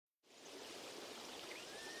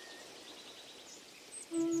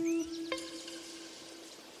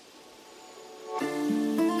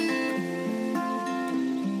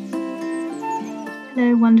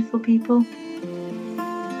Hello, wonderful people.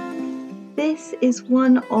 This is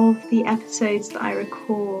one of the episodes that I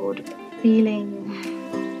record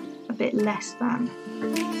feeling a bit less than.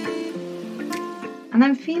 And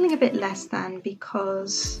I'm feeling a bit less than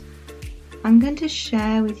because I'm going to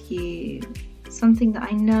share with you something that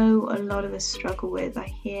I know a lot of us struggle with. I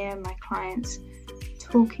hear my clients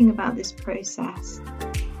talking about this process.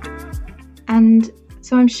 And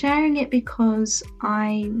so I'm sharing it because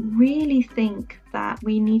I really think that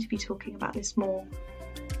we need to be talking about this more.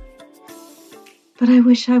 But I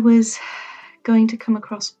wish I was going to come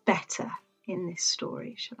across better in this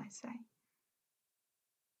story, shall I say.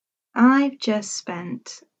 I've just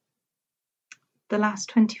spent the last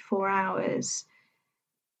 24 hours,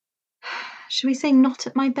 shall we say, not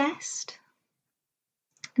at my best?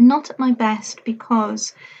 Not at my best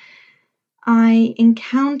because I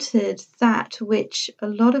encountered that which a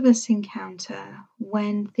lot of us encounter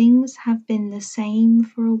when things have been the same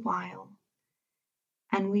for a while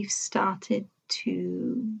and we've started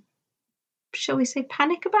to, shall we say,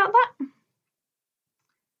 panic about that?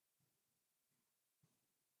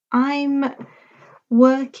 I'm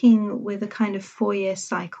working with a kind of 4-year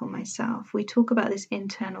cycle myself. We talk about this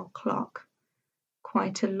internal clock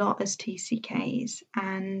quite a lot as TCKs,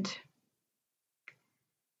 and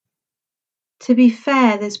to be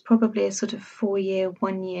fair, there's probably a sort of 4-year,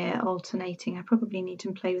 1 year alternating. I probably need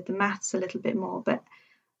to play with the maths a little bit more, but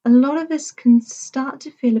a lot of us can start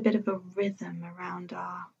to feel a bit of a rhythm around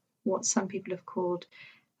our, what some people have called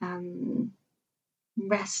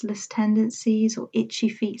restless tendencies or itchy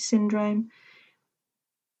feet syndrome.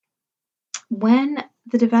 When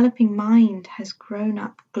the developing mind has grown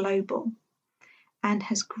up global and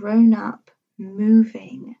has grown up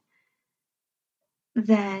moving,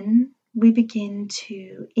 then we begin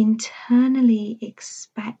to internally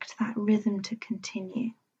expect that rhythm to continue.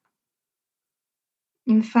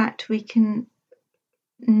 In fact, we can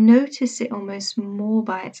notice it almost more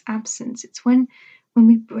by its absence. It's when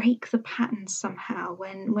we break the pattern somehow,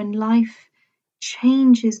 when life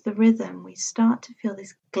changes the rhythm, we start to feel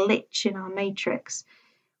this glitch in our matrix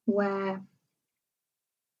where,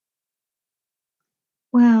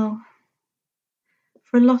 well,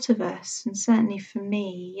 for a lot of us, and certainly for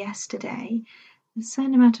me yesterday, a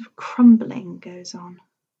certain amount of crumbling goes on.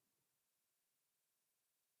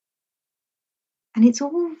 And it's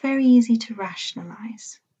all very easy to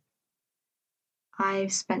rationalize.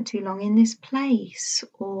 I've spent too long in this place,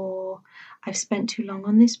 or I've spent too long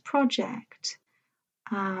on this project.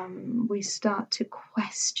 We start to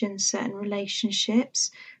question certain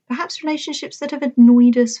relationships, perhaps relationships that have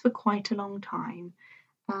annoyed us for quite a long time,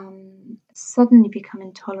 suddenly become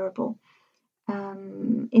intolerable.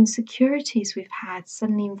 Insecurities we've had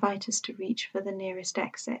suddenly invite us to reach for the nearest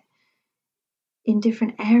exit in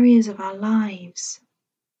different areas of our lives.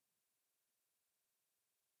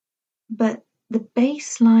 But the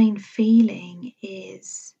baseline feeling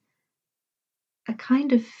is a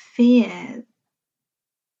kind of fear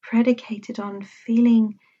predicated on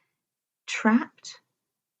feeling trapped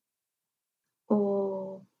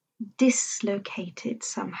or dislocated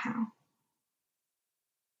somehow.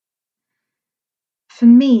 For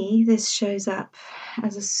me, this shows up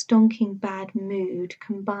as a stonking bad mood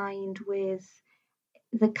combined with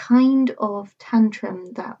the kind of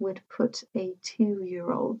tantrum that would put a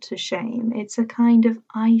 2-year-old to shame. It's a kind of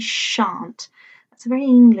I shan't. That's a very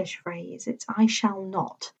English phrase. It's I shall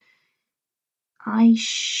not. I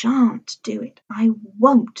shan't do it. I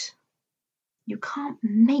won't. You can't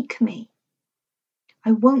make me.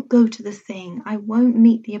 I won't go to the thing. I won't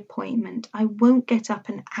meet the appointment. I won't get up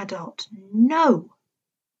an adult. No.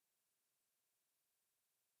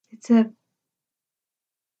 It's a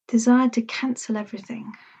desire to cancel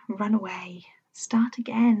everything, run away, start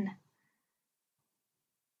again.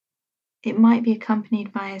 It might be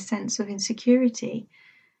accompanied by a sense of insecurity.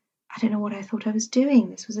 I don't know what I thought I was doing.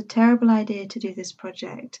 This was a terrible idea to do this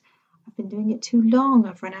project. I've been doing it too long.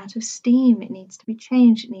 I've run out of steam. It needs to be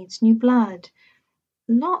changed. It needs new blood.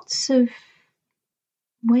 Lots of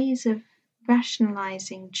ways of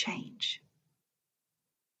rationalizing change.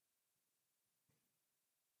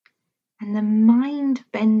 And the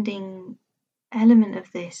mind-bending element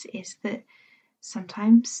of this is that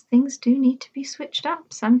sometimes things do need to be switched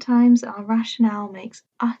up. Sometimes our rationale makes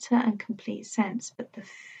utter and complete sense, but the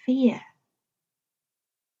fear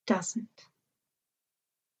doesn't.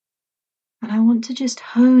 And I want to just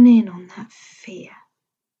hone in on that fear.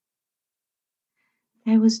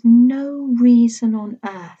 There was no reason on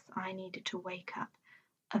earth I needed to wake up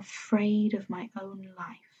afraid of my own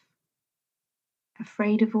life,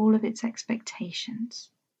 afraid of all of its expectations,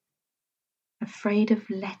 afraid of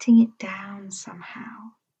letting it down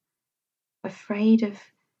somehow, afraid of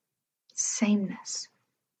sameness.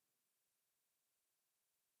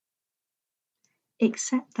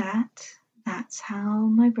 Except that's how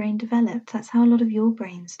my brain developed. That's how a lot of your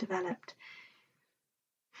brains developed.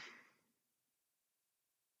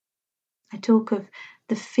 I talk of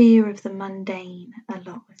the fear of the mundane a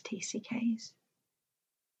lot with TCKs.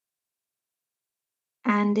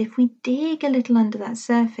 And if we dig a little under that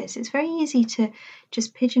surface, it's very easy to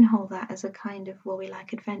just pigeonhole that as a kind of, well, we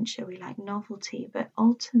like adventure, we like novelty. But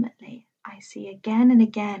ultimately, I see again and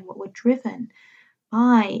again what we're driven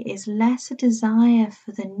by is less a desire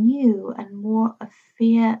for the new and more a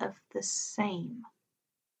fear of the same.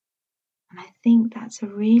 And I think that's a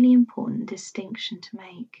really important distinction to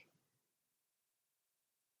make.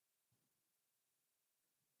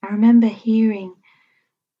 I remember hearing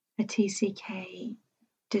a TCK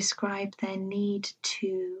describe their need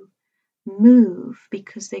to move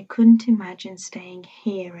because they couldn't imagine staying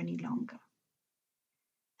here any longer.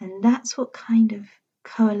 And that's what kind of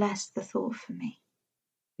coalesced the thought for me.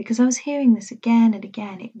 Because I was hearing this again and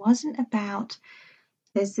again. It wasn't about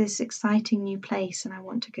there's this exciting new place and I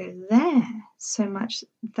want to go there so much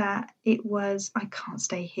that it was I can't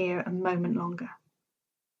stay here a moment longer.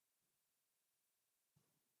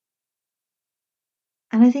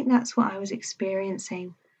 And I think that's what I was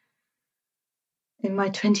experiencing in my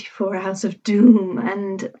 24 hours of doom.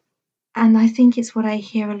 And I think it's what I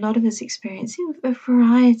hear a lot of us experience in a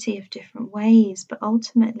variety of different ways. But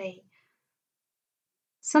ultimately,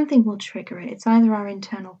 something will trigger it. It's either our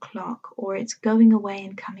internal clock or it's going away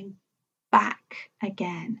and coming back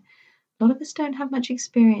again. A lot of us don't have much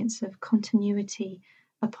experience of continuity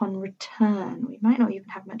upon return. We might not even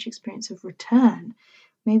have much experience of return.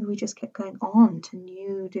 Maybe we just kept going on to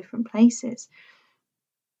new different places.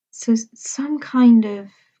 So some kind of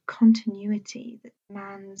continuity that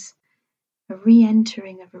demands a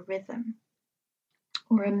re-entering of a rhythm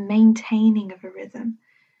or a maintaining of a rhythm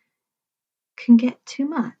can get too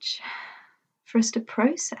much for us to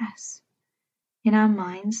process in our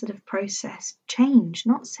minds that have processed change,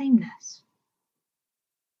 not sameness.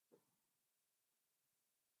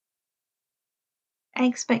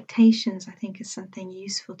 Expectations, I think, is something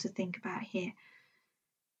useful to think about here.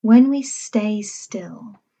 When we stay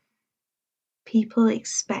still, people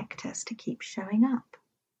expect us to keep showing up.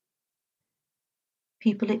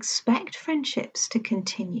 People expect friendships to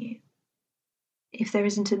continue if there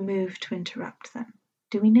isn't a move to interrupt them.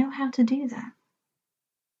 Do we know how to do that?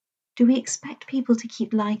 Do we expect people to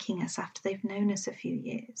keep liking us after they've known us a few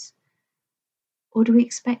years? Or do we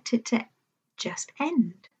expect it to just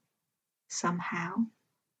end somehow,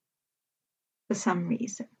 for some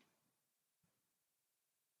reason?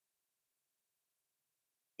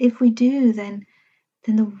 If we do, then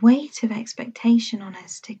the weight of expectation on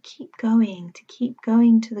us to keep going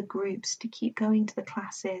to the groups, to keep going to the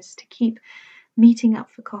classes, to keep meeting up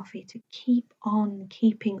for coffee, to keep on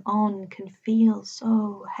keeping on can feel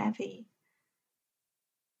so heavy.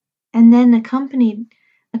 And then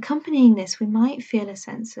accompanying this, we might feel a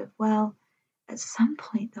sense of, well, at some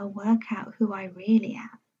point they'll work out who I really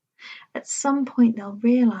am. At some point they'll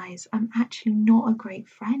realize I'm actually not a great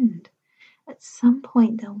friend. At some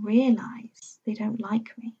point they'll realize they don't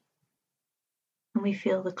like me. And we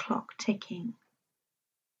feel the clock ticking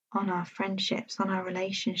on our friendships, on our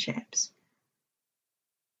relationships.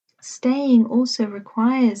 Staying also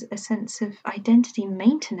requires a sense of identity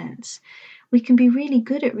maintenance. We can be really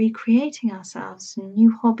good at recreating ourselves,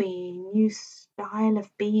 new hobby, new style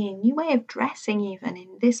of being, new way of dressing even in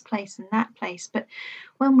this place and that place. But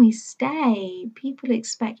when we stay, people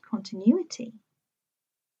expect continuity.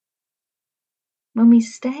 When we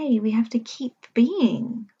stay, we have to keep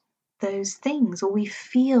being those things, or we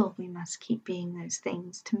feel we must keep being those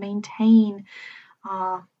things to maintain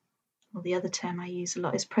our, well, the other term I use a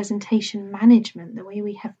lot is presentation management, the way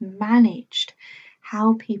we have managed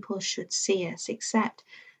how people should see us, except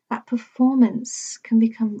that performance can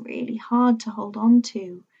become really hard to hold on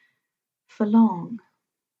to for long.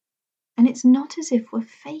 And it's not as if we're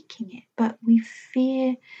faking it, but we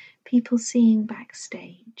fear people seeing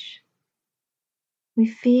backstage. We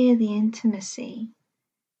fear the intimacy.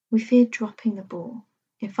 We fear dropping the ball.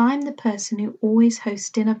 If I'm the person who always hosts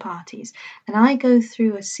dinner parties and I go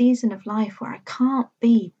through a season of life where I can't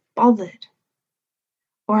be bothered,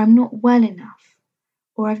 or I'm not well enough,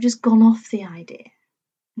 or I've just gone off the idea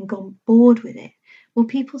and gone bored with it, will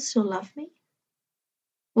people still love me?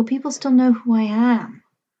 Will people still know who I am?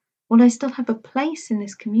 Will I still have a place in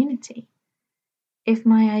this community? If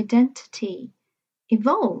my identity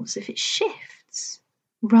evolves, if it shifts,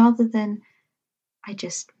 rather than I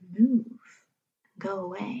just move. go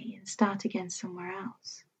away and start again somewhere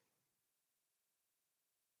else.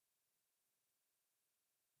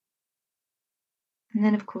 And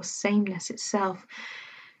then, of course, sameness itself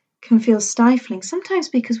can feel stifling, sometimes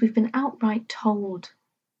because we've been outright told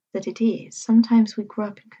that it is. Sometimes we grew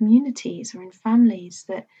up in communities or in families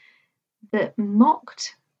that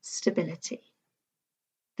mocked stability,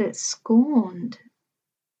 that scorned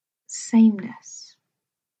sameness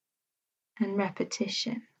and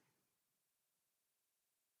repetition.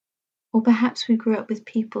 Or perhaps we grew up with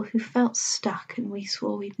people who felt stuck and we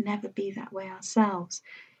swore we'd never be that way ourselves.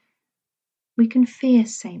 We can fear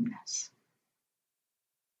sameness.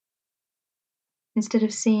 Instead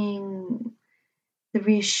of seeing the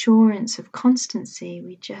reassurance of constancy,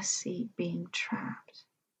 we just see being trapped.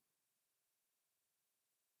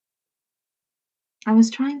 I was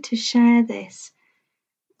trying to share this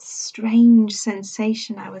strange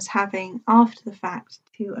sensation I was having after the fact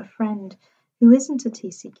to a friend who isn't a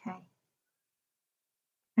TCK.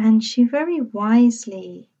 And she very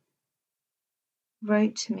wisely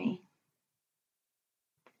wrote to me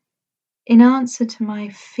in answer to my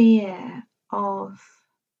fear of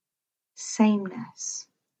sameness.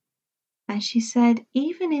 And she said,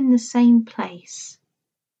 even in the same place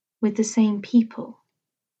with the same people,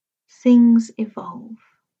 things evolve.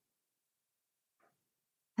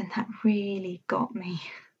 And that really got me.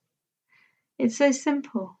 It's so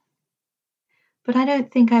simple. But I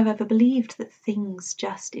don't think I've ever believed that things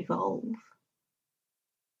just evolve.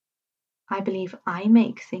 I believe I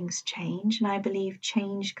make things change, and I believe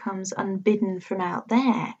change comes unbidden from out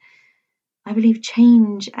there. I believe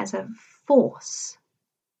change as a force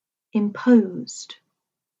imposed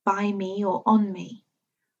by me or on me.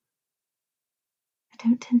 I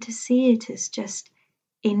don't tend to see it as just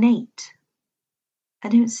innate. I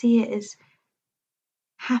don't see it as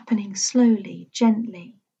happening slowly,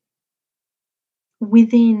 gently,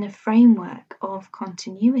 within a framework of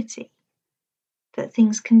continuity, that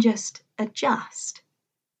things can just adjust.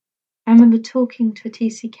 I remember talking to a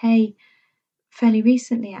TCK fairly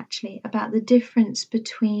recently, actually, about the difference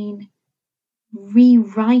between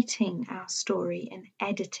rewriting our story and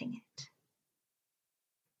editing it.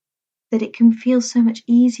 That it can feel so much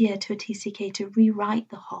easier to a TCK to rewrite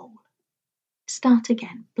the whole, start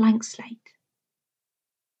again, blank slate,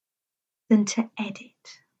 than to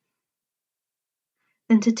edit,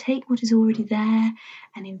 than to take what is already there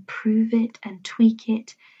and improve it and tweak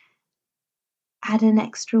it, add an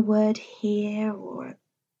extra word here or a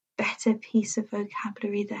better piece of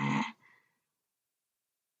vocabulary there,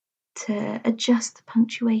 to adjust the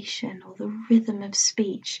punctuation or the rhythm of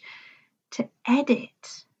speech, to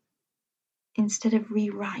edit instead of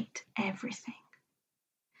rewrite everything.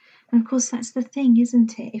 And of course, that's the thing,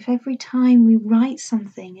 isn't it? If every time we write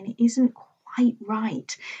something and it isn't quite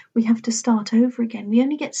right, we have to start over again, we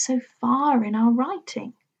only get so far in our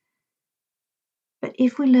writing. But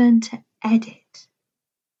if we learn to edit,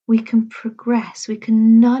 we can progress, we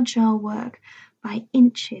can nudge our work by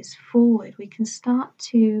inches forward, we can start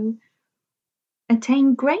to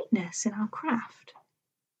attain greatness in our craft.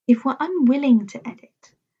 If we're unwilling to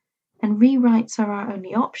edit and rewrites are our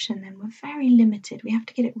only option, then we're very limited. We have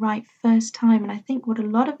to get it right first time. And I think what a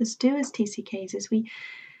lot of us do as TCKs is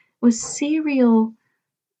we're serial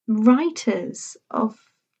writers of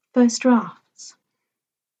first drafts.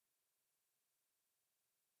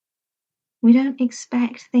 We don't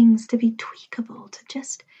expect things to be tweakable, to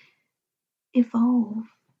just evolve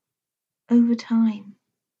over time.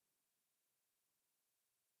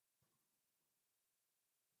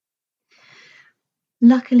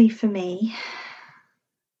 Luckily for me,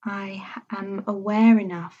 I am aware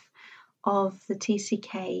enough of the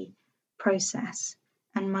TCK process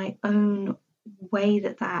and my own way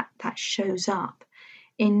that shows up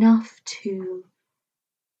enough to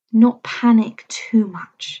not panic too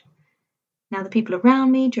much. Now, the people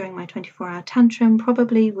around me during my 24-hour tantrum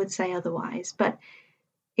probably would say otherwise, but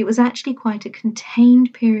it was actually quite a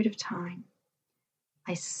contained period of time.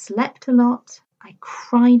 I slept a lot, I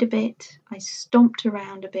cried a bit, I stomped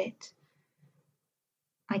around a bit,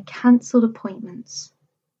 I cancelled appointments.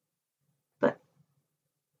 But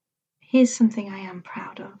here's something I am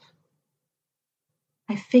proud of.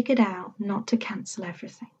 I figured out not to cancel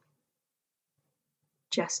everything.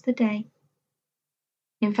 Just the day.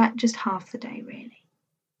 In fact, just half the day, really.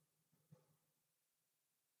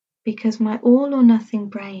 Because my all or nothing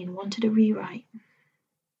brain wanted a rewrite.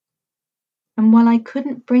 And while I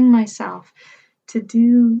couldn't bring myself to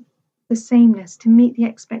do the sameness, to meet the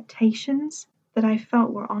expectations that I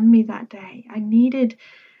felt were on me that day, I needed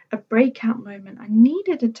a breakout moment. I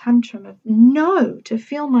needed a tantrum of no, to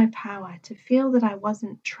feel my power, to feel that I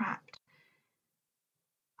wasn't trapped.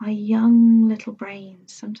 Our young little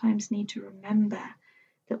brains sometimes need to remember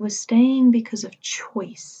that we're staying because of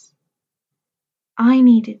choice. I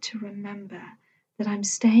needed to remember that I'm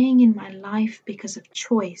staying in my life because of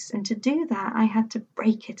choice, and to do that, I had to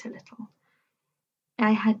break it a little.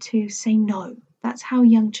 I had to say no. That's how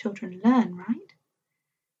young children learn, right?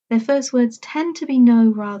 Their first words tend to be no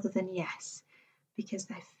rather than yes, because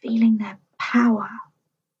they're feeling their power.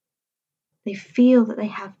 They feel that they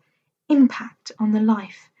have impact on the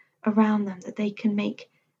life around them, that they can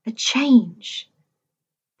make a change,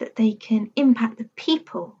 that they can impact the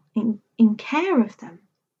people in care of them.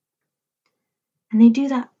 And they do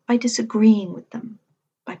that by disagreeing with them,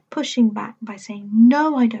 by pushing back, by saying,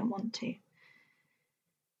 no, I don't want to.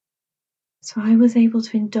 So I was able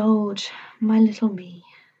to indulge my little me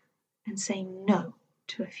and say no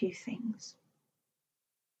to a few things.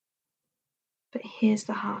 But here's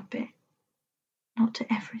the hard bit, not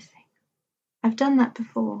to everything. I've done that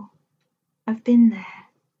before. I've been there.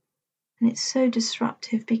 And it's so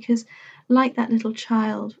disruptive because, like that little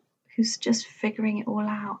child who's just figuring it all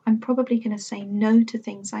out, I'm probably going to say no to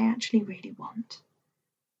things I actually really want.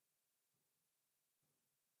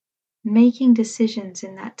 Making decisions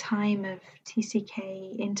in that time of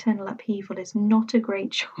TCK internal upheaval is not a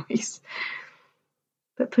great choice.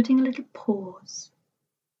 But putting a little pause,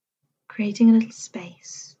 creating a little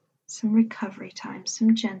space, some recovery time,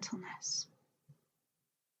 some gentleness,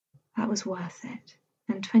 that was worth it.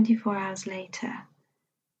 And 24 hours later,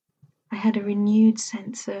 I had a renewed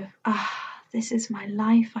sense of, this is my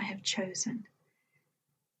life I have chosen.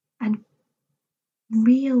 And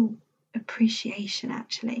real appreciation,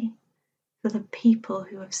 actually, for the people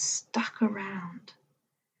who have stuck around,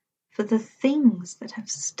 for the things that have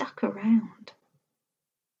stuck around.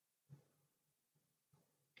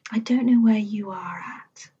 I don't know where you are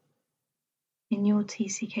at in your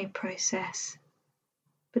TCK process,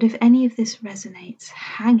 but if any of this resonates,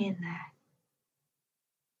 hang in there.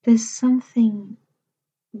 There's something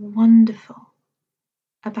wonderful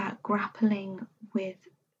about grappling with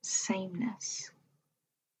sameness.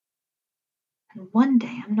 And one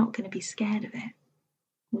day I'm not going to be scared of it.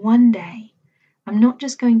 One day I'm not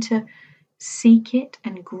just going to seek it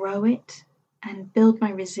and grow it and build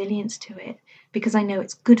my resilience to it because I know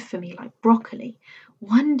it's good for me like broccoli.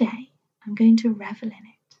 One day I'm going to revel in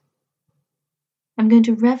it. I'm going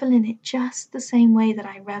to revel in it just the same way that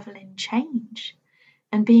I revel in change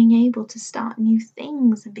and being able to start new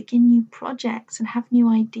things and begin new projects and have new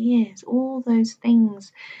ideas, all those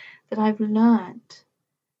things that I've learned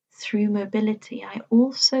through mobility. I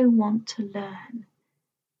also want to learn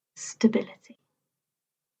stability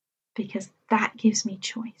because that gives me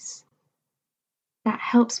choice. That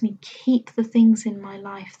helps me keep the things in my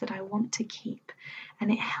life that I want to keep,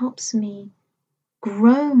 and it helps me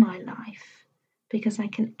grow my life because I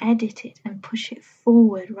can edit it and push it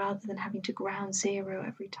forward rather than having to ground zero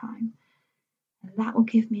every time. And that will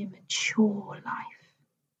give me a mature life.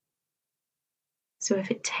 So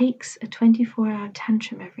if it takes a 24-hour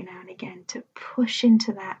tantrum every now and again to push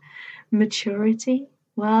into that maturity,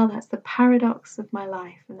 well, that's the paradox of my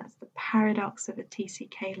life, and that's the paradox of a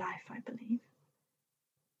TCK life, I believe.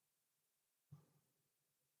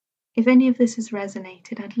 If any of this has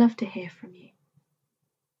resonated, I'd love to hear from you.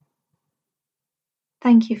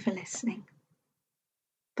 Thank you for listening.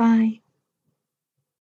 Bye.